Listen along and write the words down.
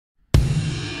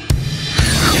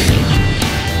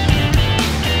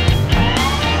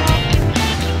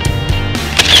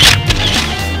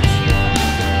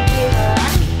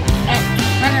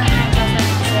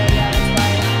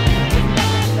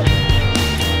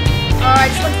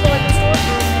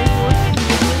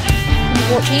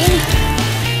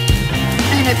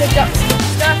And I picked up some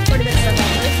stuff, quite a bit of stuff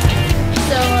actually.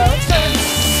 So let's start with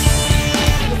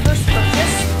the first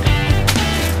purchase.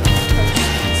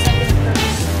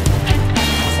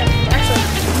 Actually, I'm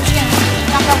just gonna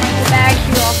knock out my whole bag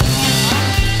here off the camera.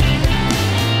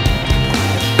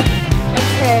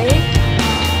 Okay.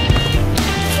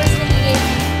 First thing he gave me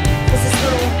was this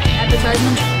little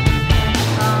advertisement for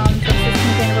the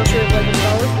 15th anniversary of Lego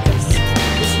Star Wars, because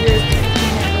this year is the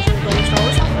 15th anniversary of Lego Star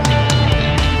Wars.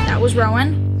 That was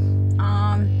Rowan.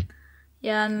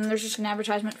 Yeah, and there's just an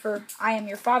advertisement for I Am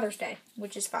Your Father's Day,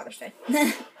 which is Father's Day.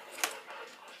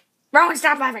 Rowan,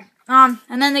 stop laughing. And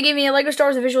then they gave me a Lego Star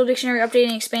Wars: A Visual Dictionary Updated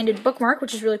and Expanded bookmark,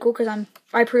 which is really cool because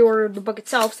I pre-ordered the book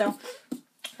itself, so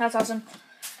that's awesome.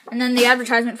 And then the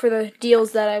advertisement for the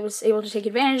deals that I was able to take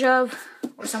advantage of,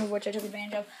 or some of which I took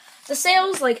advantage of. The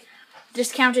sales, like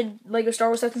discounted Lego Star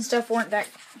Wars stuff and stuff, weren't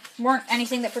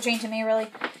anything that pertained to me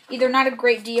really. Either not a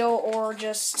great deal or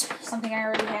just something I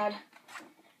already had.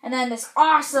 And then this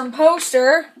awesome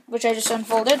poster, which I just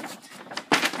unfolded.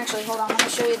 Actually, hold on, let me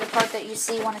show you the part that you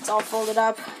see when it's all folded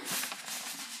up.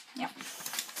 Yep.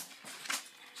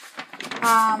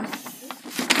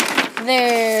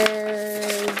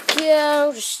 There we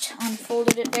go. Just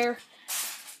unfolded it there.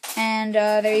 And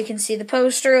there you can see the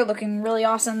poster, looking really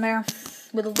awesome there,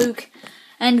 with Luke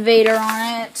and Vader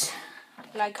on it.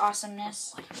 Like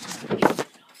awesomeness.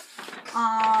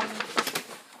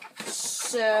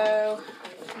 So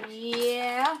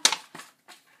yeah.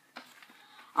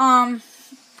 And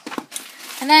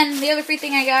then the other free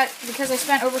thing I got, because I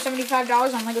spent over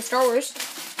 $75 on Lego Star Wars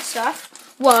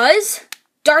stuff, was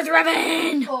Darth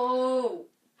Revan! Oh!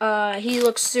 He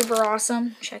looks super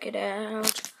awesome. Check it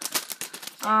out.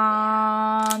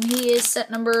 He is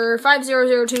set number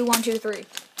 5002123.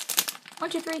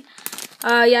 123.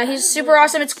 Yeah, he's super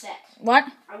awesome. It's what?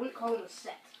 I wouldn't call it a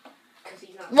set, because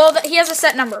he's not. Well, he has a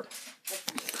set number.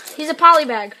 He's a poly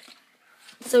bag,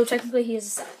 so technically he is a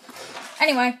set.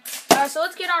 Anyway, so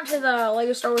let's get on to the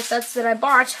Lego Star Wars sets that I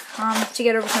bought to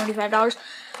get over $75.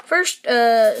 First,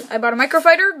 I bought a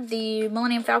microfighter, the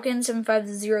Millennium Falcon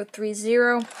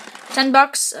 75030.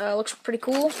 $10. Looks pretty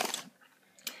cool.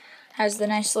 Has the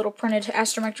nice little printed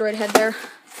astromech droid head there.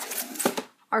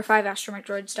 R5 astromech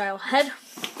droid style head.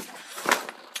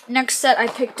 Next set I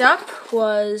picked up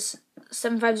was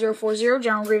 75040,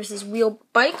 General Grievous's wheel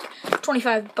bike.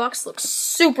 $25. Looks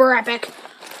super epic.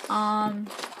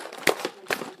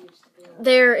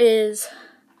 There is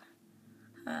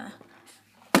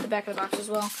the back of the box as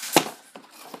well.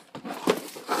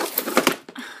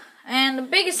 And the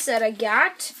biggest set I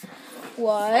got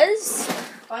was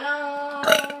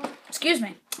excuse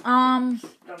me.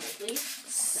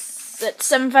 Set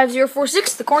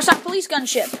 75046, the Coruscant Police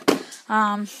Gunship.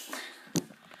 Let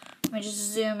me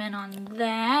just zoom in on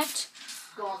that.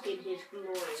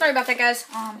 Sorry about that, guys.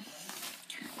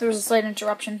 There was a slight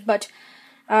interruption, but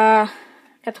got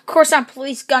the Coruscant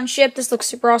Police Gunship. This looks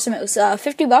super awesome. It was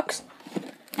 $50,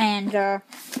 and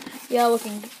yeah,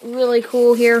 looking really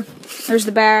cool here. There's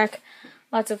the back.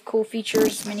 Lots of cool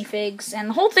features, minifigs, and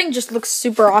the whole thing just looks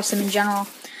super awesome in general.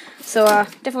 So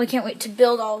definitely can't wait to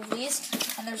build all of these.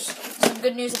 And there's some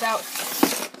good news about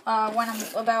when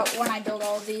I build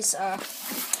all of these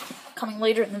coming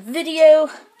later in the video.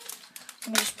 Let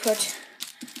me just put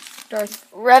Darth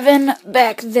Revan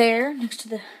back there next to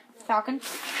the Falcon,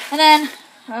 and then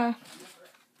let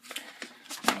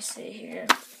me see here,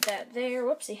 that there.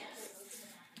 Whoopsie.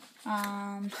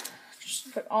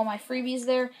 Just put all my freebies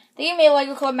there. They gave me a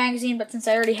Lego Club magazine, but since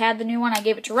I already had the new one, I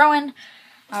gave it to Rowan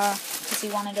because he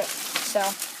wanted it. So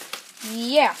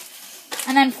yeah.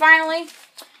 And then finally,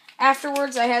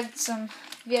 afterwards, I had some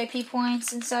VIP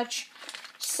points and such.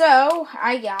 So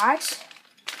I got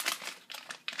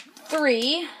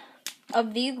 3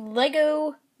 of the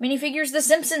Lego minifigures The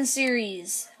Simpsons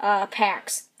series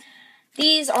packs.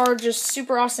 These are just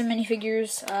super awesome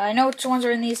minifigures. I know which ones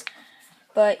are in these,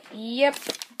 but yep.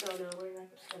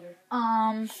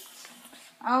 Oh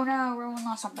no, Rowan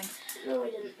lost something. No, I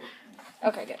didn't.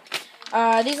 Okay, good.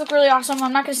 These look really awesome.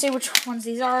 I'm not going to say which ones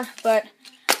these are, but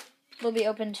they'll be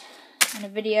opened in a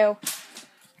video.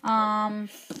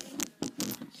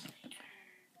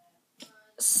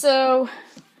 So,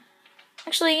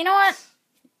 actually, you know what?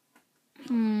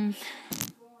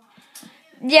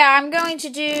 Yeah, I'm going to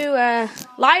do a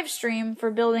live stream for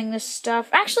building this stuff.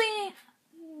 Actually,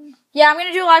 yeah, I'm going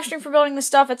to do a live stream for building this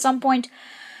stuff at some point.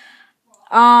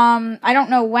 I don't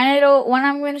know when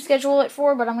I'm going to schedule it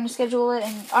for, but I'm going to schedule it,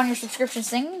 and on your subscriptions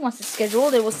thing, once it's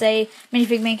scheduled, it will say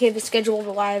Minifig Man Cave has scheduled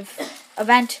a live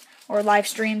event or live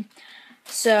stream.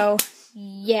 So,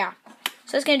 yeah.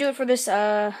 So that's going to do it for this,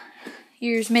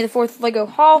 here's May the 4th Lego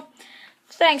haul.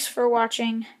 Thanks for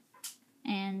watching,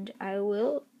 and I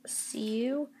will see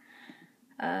you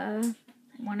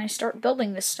when I start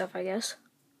building this stuff, I guess.